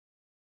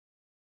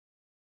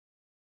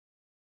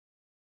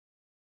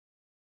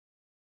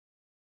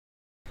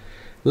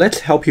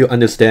Let's help you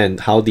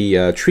understand how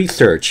the tree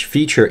search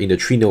feature in the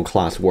tree node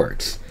class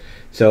works.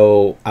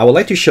 So I would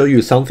like to show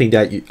you something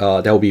that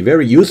that will be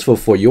very useful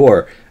for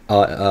your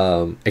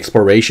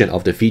exploration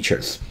of the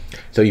features.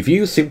 So if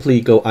you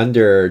simply go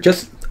under,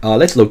 just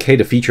let's locate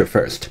the feature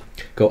first.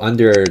 Go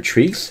under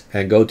trees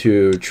and go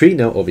to tree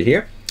node over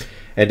here,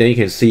 and then you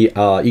can see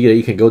either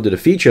you can go to the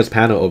features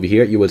panel over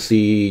here. You will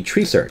see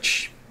tree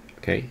search.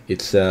 Okay,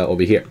 it's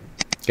over here.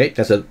 Okay,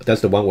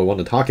 that's the one we want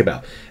to talk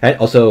about. And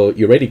also,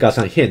 you already got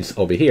some hints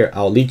over here.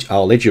 I'll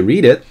let you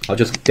read it. I'll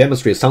just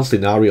demonstrate some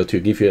scenario to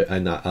give you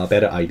a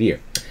better idea.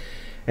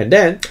 And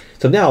then,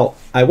 so now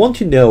I want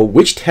to know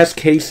which test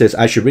cases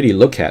I should really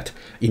look at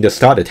in the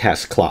starter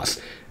test class.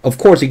 Of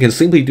course, you can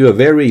simply do a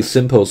very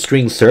simple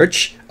string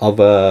search of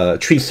a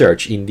tree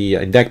search in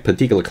that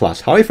particular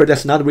class. However,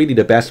 that's not really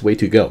the best way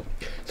to go.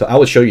 So I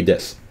will show you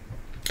this.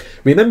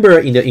 Remember,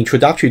 in the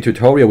introductory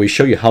tutorial, we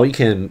show you how you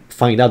can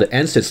find out the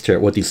ancestor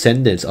or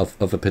descendants of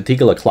a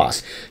particular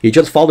class. You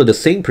just follow the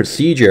same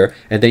procedure,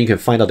 and then you can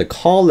find out the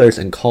callers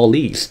and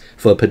callees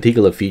for a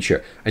particular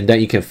feature, and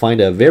then you can find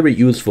a very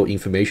useful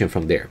information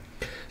from there.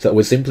 So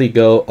we simply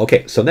go,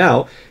 okay, so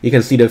now you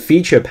can see the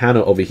feature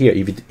panel over here.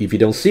 If you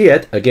don't see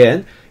it,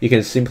 again, you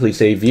can simply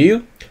say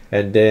view,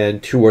 and then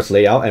towards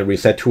layout, and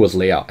reset towards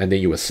layout, and then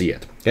you will see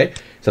it. Okay,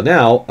 so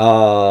now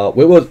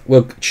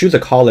we'll choose the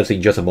callers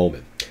in just a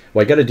moment.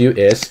 What you gotta do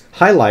is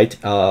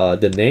highlight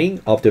the name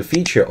of the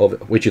feature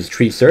which is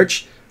tree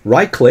search.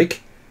 Right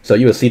click, so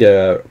you will see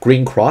the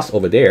green cross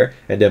over there,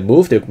 and then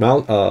move the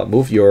mouse,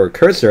 move your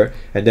cursor,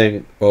 and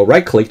then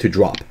right click to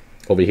drop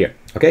over here.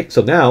 Okay,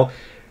 so now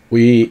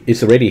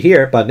it's already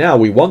here, but now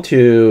we want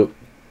to.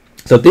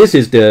 So this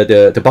is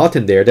the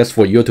button there. That's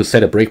for you to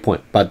set a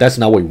breakpoint, but that's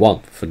not what we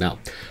want for now.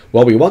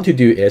 What we want to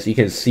do is, you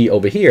can see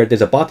over here,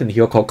 there's a button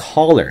here called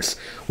callers.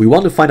 We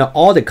want to find out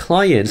all the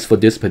clients for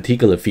this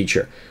particular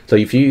feature. So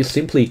if you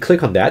simply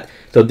click on that,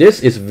 so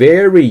this is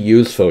very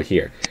useful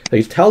here. So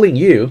it's telling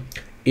you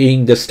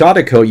in the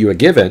starter code you are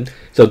given,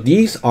 so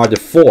these are the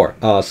four,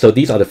 so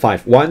these are the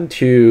five. 1,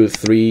 2,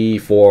 3,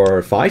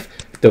 4, 5.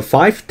 The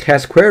 5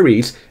 test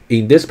queries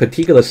in this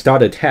particular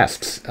starter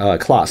tests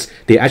class,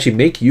 they actually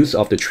make use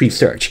of the tree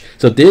search.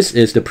 So this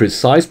is the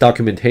precise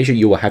documentation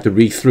you will have to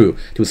read through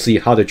to see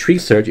how the tree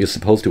search is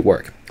supposed to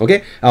work.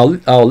 Okay,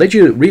 I'll let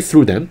you read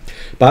through them,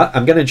 but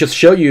I'm gonna just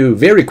show you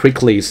very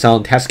quickly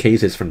some test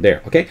cases from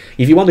there. Okay,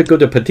 if you want to go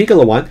to a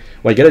particular one,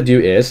 what you gotta do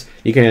is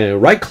you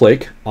can right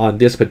click on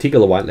this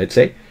particular one, let's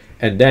say,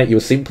 and then you'll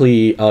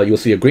simply you'll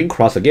see a green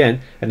cross again,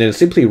 and then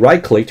simply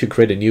right click to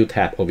create a new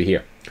tab over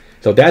here.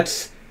 So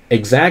that's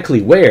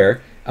exactly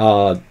where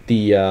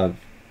the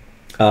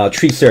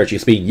tree search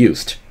is being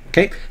used.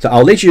 Okay, so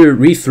I'll let you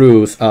read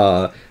through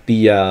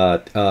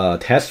the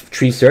test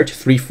tree search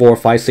 3, 4,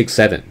 5, 6,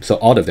 7. So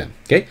all of them.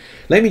 Okay,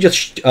 let me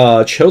just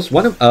choose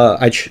one of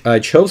I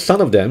chose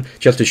some of them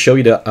just to show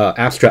you the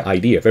abstract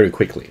idea very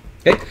quickly.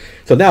 Okay,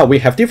 so now we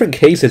have different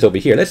cases over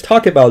here. Let's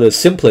talk about the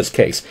simplest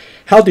case.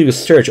 How do you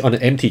search on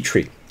an empty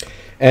tree?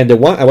 And the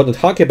one I want to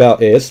talk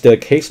about is the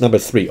case number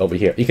 3 over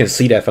here. You can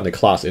see that from the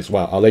class as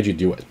well. I'll let you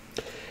do it.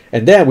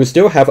 And then we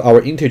still have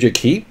our integer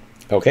key,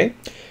 okay?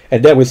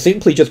 And then we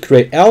simply just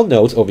create L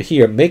nodes over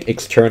here, make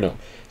external.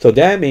 So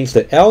that means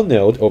the L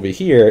node over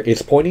here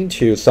is pointing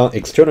to some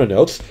external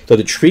nodes. So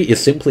the tree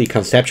is simply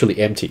conceptually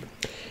empty.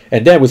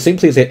 And then we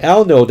simply say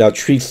L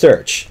node.tree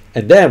search.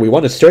 And then we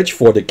want to search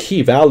for the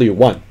key value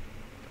 1.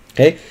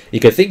 Okay?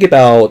 You can think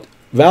about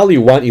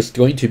value 1 is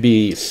going to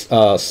be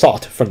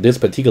sought from this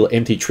particular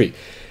empty tree.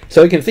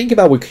 So you can think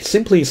about, we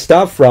simply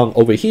start from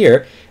over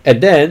here,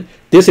 and then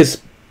this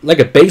is like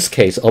a base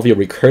case of your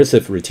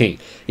recursive routine.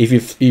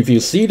 If you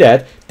see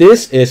that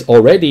this is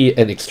already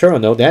an external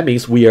node, that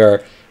means we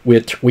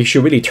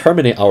should really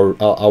terminate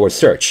our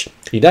search.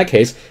 In that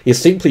case, it's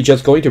simply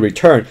just going to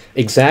return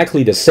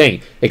exactly the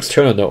same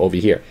external node over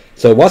here.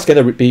 So what's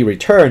going to be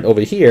returned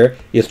over here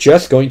is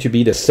just going to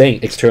be the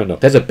same external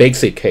node. That's a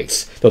basic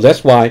case. So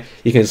that's why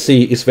you can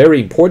see it's very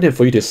important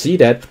for you to see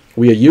that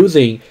we are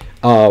using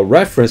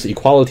reference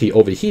equality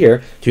over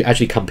here to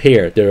actually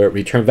compare the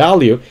return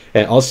value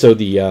and also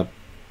the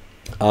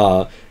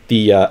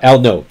L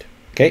node,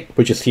 okay,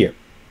 which is here.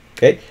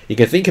 Okay, you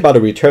can think about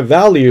the return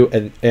value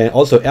and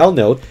also L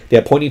node. They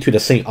are pointing to the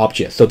same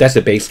object, so that's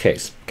the base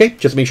case. Okay,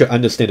 just make sure you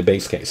understand the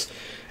base case.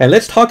 And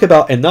let's talk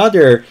about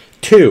another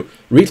 2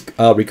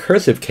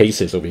 recursive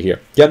cases over here.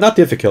 They are not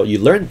difficult. You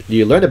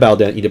learned about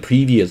them in the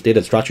previous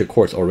data structure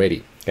course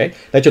already. Okay,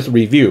 let's just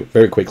review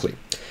very quickly.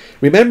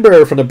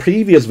 Remember from the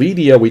previous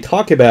video, we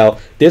talked about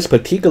this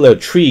particular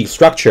tree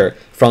structure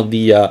from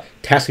the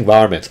test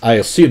environment. I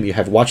assume you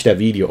have watched that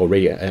video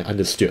already and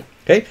understood.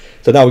 Okay,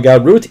 so now we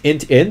got root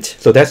int,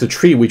 so that's the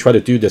tree we try to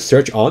do the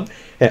search on,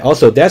 and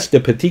also that's the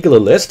particular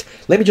list.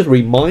 Let me just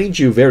remind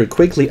you very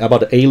quickly about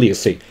the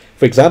aliasing.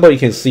 For example, you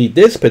can see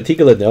this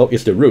particular node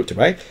is the root,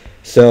 right?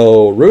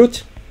 So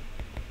root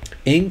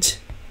int,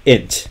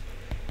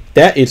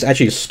 that is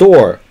actually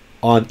stored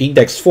on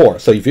index 4.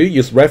 So if you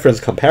use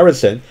reference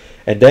comparison,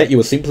 and then you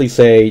will simply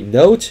say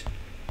node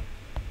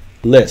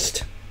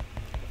list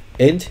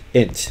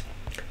int.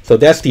 So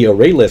that's the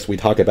array list we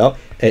talk about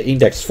at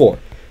index 4.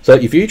 So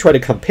if you try to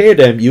compare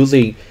them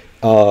using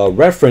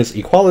reference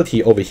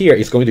equality over here,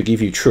 it's going to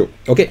give you true.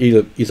 Okay,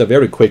 it's a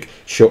very quick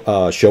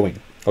showing.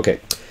 Okay,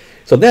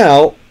 so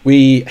now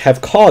we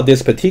have called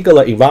this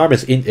particular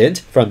environment int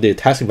from the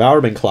test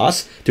environment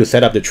class to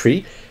set up the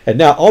tree. And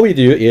now all we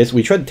do is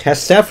we try to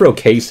test several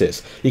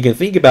cases. You can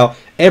think about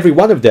every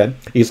one of them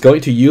is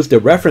going to use the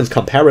reference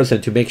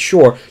comparison to make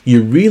sure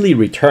you really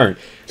return.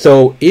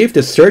 So if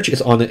the search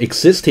is on an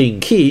existing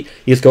key,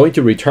 it's going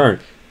to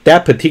return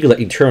that particular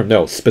internal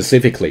node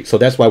specifically. So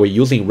that's why we're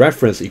using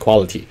reference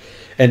equality.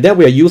 And then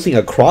we are using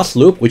a cross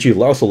loop, which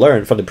you also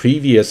learned from the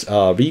previous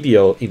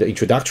video in the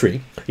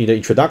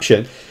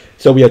introduction.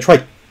 So we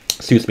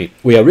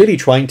are really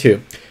trying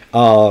to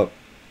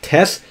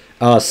test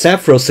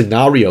several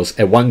scenarios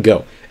at one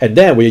go. And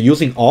then we are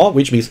using all,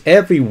 which means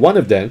every one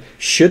of them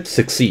should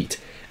succeed.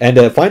 And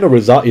the final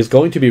result is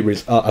going to be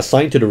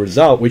assigned to the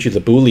result, which is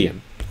a Boolean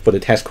for the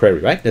test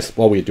query, right? That's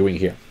what we're doing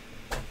here.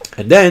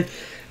 And then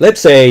let's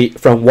say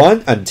from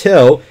 1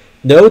 until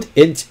node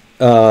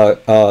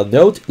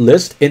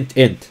list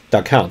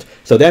int.count.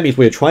 So that means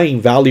we're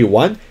trying value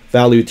 1,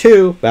 value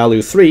 2,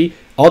 value 3,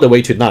 all the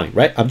way to 9,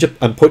 right?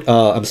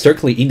 I'm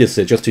circling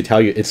indices just to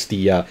tell you it's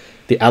the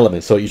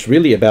element. So it's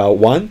really about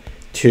 1,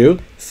 2,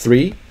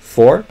 3,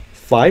 4,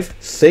 5,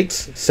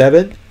 6,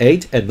 7,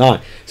 8, and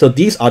 9. So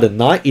these are the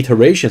 9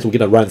 iterations we're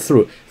going to run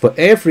through. For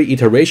every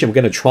iteration, we're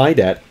going to try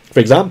that. For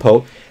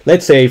example,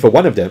 let's say for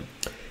one of them,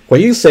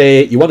 when you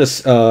say you want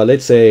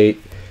to,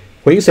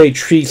 when you say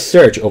tree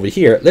search over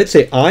here, let's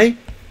say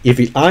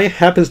if I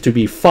happens to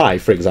be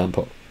 5, for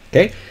example,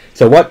 okay?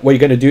 So what you're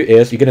going to do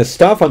is you're going to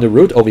start from the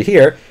root over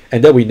here,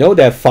 and then we know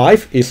that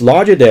 5 is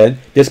larger than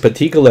this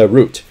particular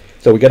root.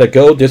 So we got to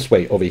go this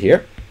way over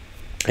here.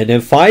 And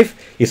then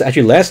 5 is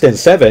actually less than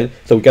 7,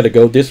 so we got to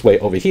go this way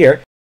over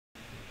here.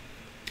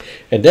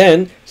 And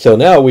then, so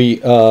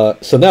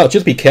now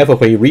just be careful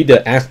when you read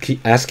the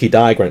ASCII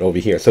diagram over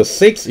here. So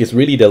 6 is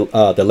really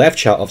the left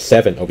child of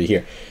 7 over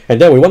here. And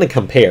then we want to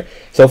compare.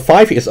 So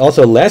 5 is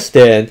also less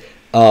than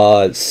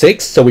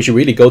 6, so we should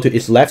really go to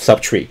its left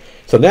subtree.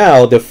 So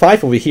now the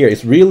 5 over here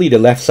is really the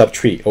left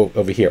subtree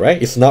over here,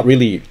 right? It's not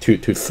really to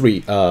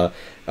 3.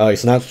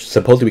 It's not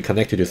supposed to be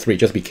connected to 3.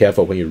 Just be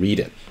careful when you read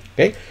it.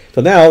 Okay.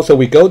 So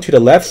we go to the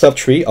left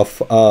subtree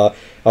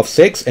of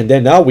 6, and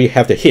then now we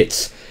have the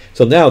hits.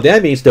 So now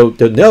that means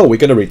the node we're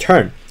going to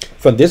return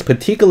from this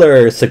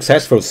particular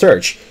successful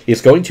search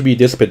is going to be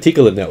this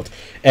particular node.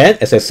 And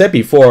as I said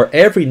before,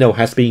 every node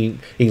has been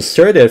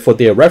inserted for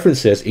their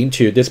references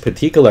into this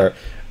particular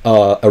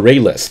array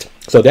list.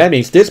 So that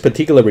means this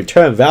particular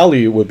return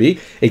value will be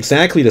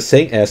exactly the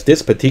same as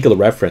this particular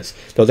reference.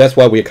 So that's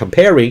why we're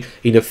comparing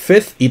in the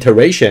 5th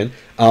iteration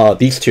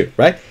these two,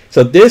 right?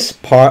 So this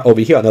part over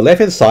here on the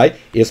left-hand side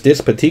is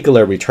this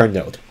particular return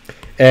node.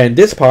 And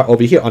this part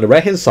over here on the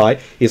right-hand side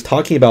is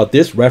talking about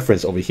this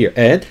reference over here,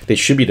 and they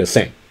should be the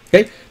same.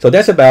 Okay, so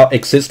that's about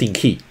existing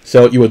key.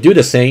 So you will do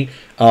the same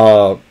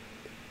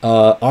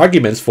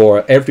arguments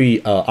for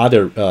every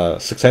other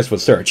successful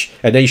search,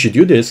 and then you should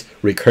do this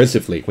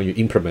recursively when you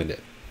implement it.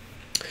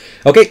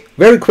 Okay,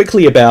 very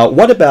quickly about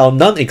what about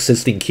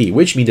non-existing key,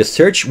 which means the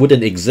search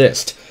wouldn't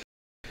exist.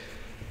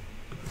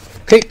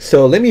 Okay,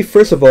 so let me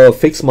first of all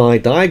fix my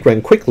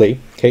diagram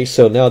quickly. Okay,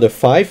 so now the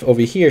 5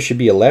 over here should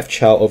be a left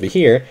child over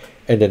here,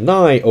 and the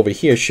 9 over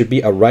here should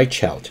be a right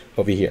child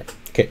over here.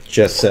 Okay,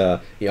 just the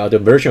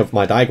version of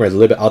my diagram is a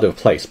little bit out of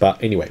place,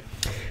 but anyway.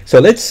 So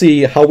let's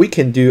see how we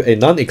can do a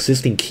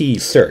non-existing key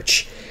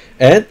search.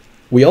 And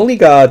we only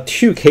got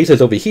 2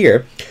 cases over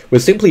here.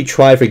 We'll simply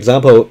try, for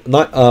example,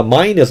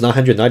 minus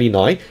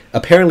 999.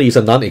 Apparently it's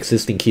a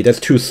non-existing key. That's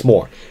too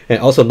small. And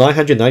also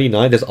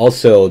 999, that's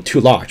also too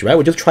large, right?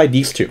 We'll just try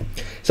these 2.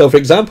 So for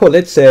example,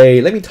 let's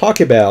say, let me talk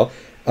about,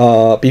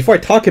 before I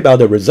talk about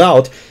the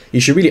result, you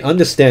should really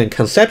understand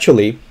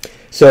conceptually.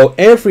 So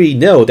every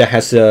node that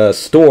has a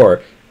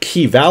store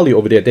key value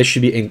over there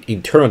should be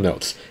internal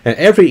nodes, and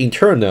every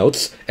internal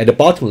nodes at the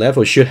bottom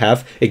level should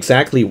have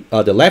exactly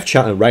the left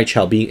child and right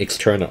child being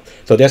external.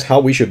 So that's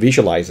how we should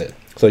visualize it.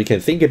 So you can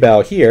think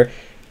about here,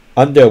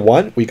 under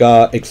 1 we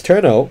got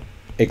external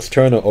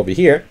over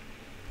here,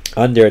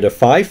 under the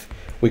 5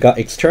 we got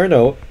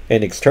external,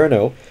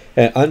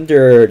 and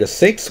under the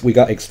 6 we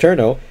got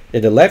external,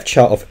 and the left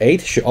child of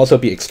 8 should also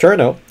be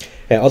external,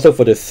 and also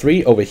for the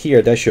 3 over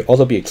here that should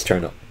also be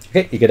external.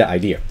 Okay, you get the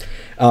idea.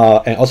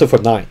 And also for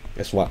 9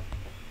 as well.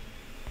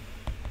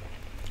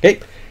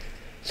 Okay,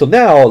 so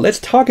now let's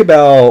talk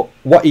about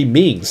what it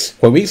means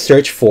when we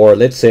search for,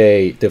 let's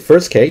say, the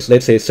first case,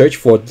 let's say search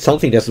for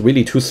something that's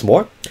really too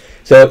small.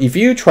 So if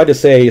you try to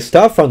say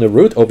start from the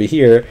root over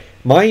here,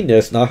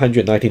 minus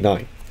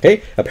 999,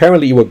 okay,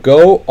 apparently it will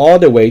go all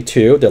the way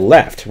to the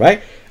left,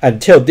 right?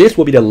 Until this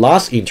will be the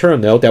last internal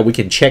node that we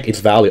can check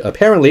its value.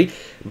 Apparently,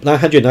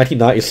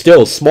 999 is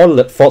still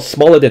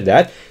smaller than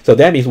that. So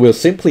that means we'll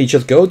simply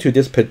just go to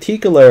this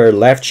particular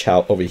left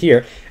child over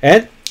here.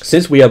 And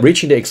since we are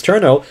reaching the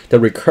external, the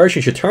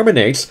recursion should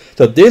terminate.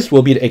 So this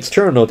will be the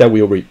external that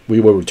we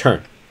will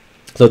return.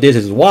 So this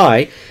is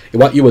why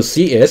what you will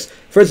see is,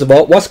 first of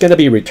all, what's going to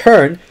be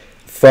returned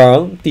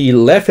from the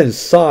left-hand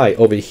side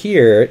over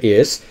here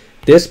is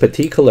this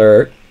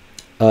particular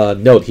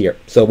node here.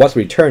 So what's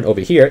returned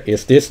over here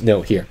is this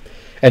node here.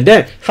 And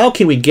then how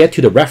can we get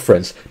to the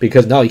reference?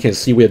 Because now you can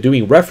see we're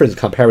doing reference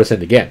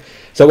comparison again.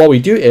 So what we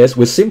do is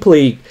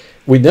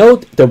we know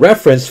the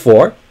reference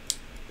for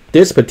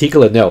this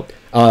particular node.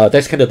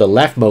 That's kind of the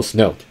leftmost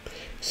node.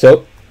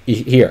 So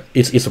here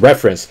it's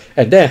reference.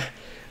 And then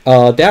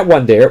that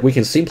one there, we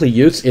can simply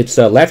use its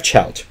left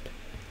child.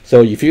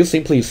 So if you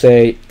simply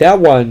say that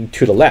one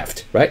to the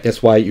left, right?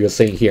 That's why you're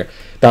saying here,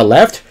 the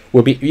left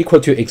will be equal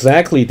to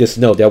exactly this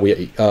node that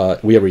we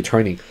are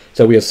returning.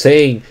 So we are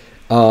saying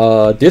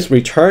this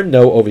return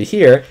node over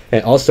here,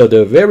 and also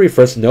the very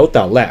first node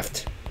dot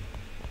left.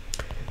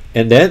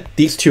 And then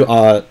these two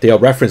are their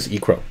reference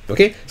equal.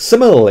 Okay.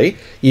 Similarly,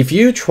 if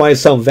you try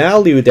some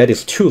value that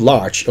is too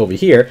large over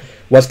here,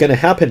 what's going to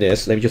happen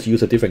is, let me just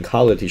use a different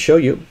color to show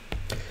you.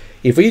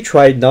 If we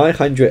try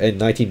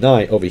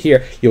 999 over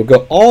here, you'll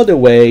go all the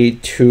way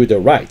to the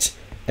right.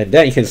 And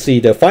then you can see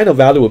the final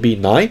value will be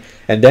 9.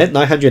 And then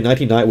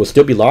 999 will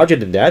still be larger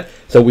than that.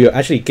 So we'll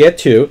actually get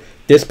to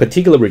this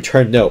particular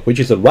return node, which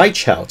is the right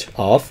child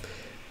of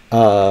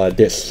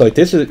this. So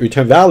this is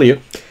return value,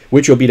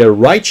 which will be the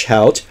right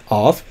child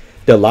of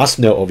the last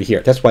node over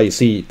here. That's why you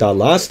see the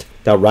last,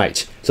 the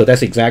right. So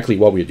that's exactly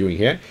what we're doing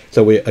here.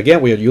 So we are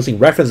using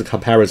reference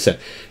comparison.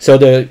 So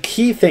the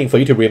key thing for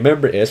you to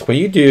remember is when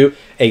you do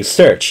a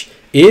search,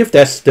 if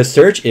the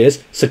search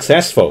is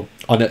successful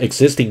on an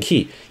existing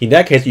key, in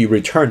that case you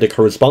return the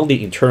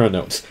corresponding internal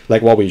nodes,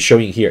 like what we're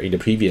showing here in the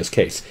previous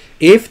case.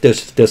 If the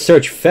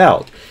search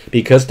failed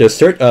because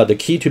the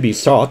key to be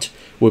sought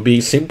will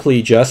be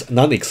simply just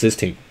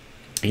non-existing,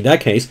 in that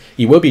case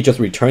it will be just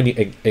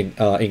returning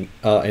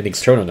an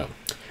external node,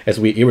 as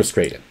we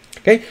illustrated.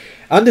 Okay,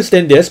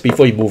 understand this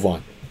before you move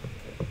on.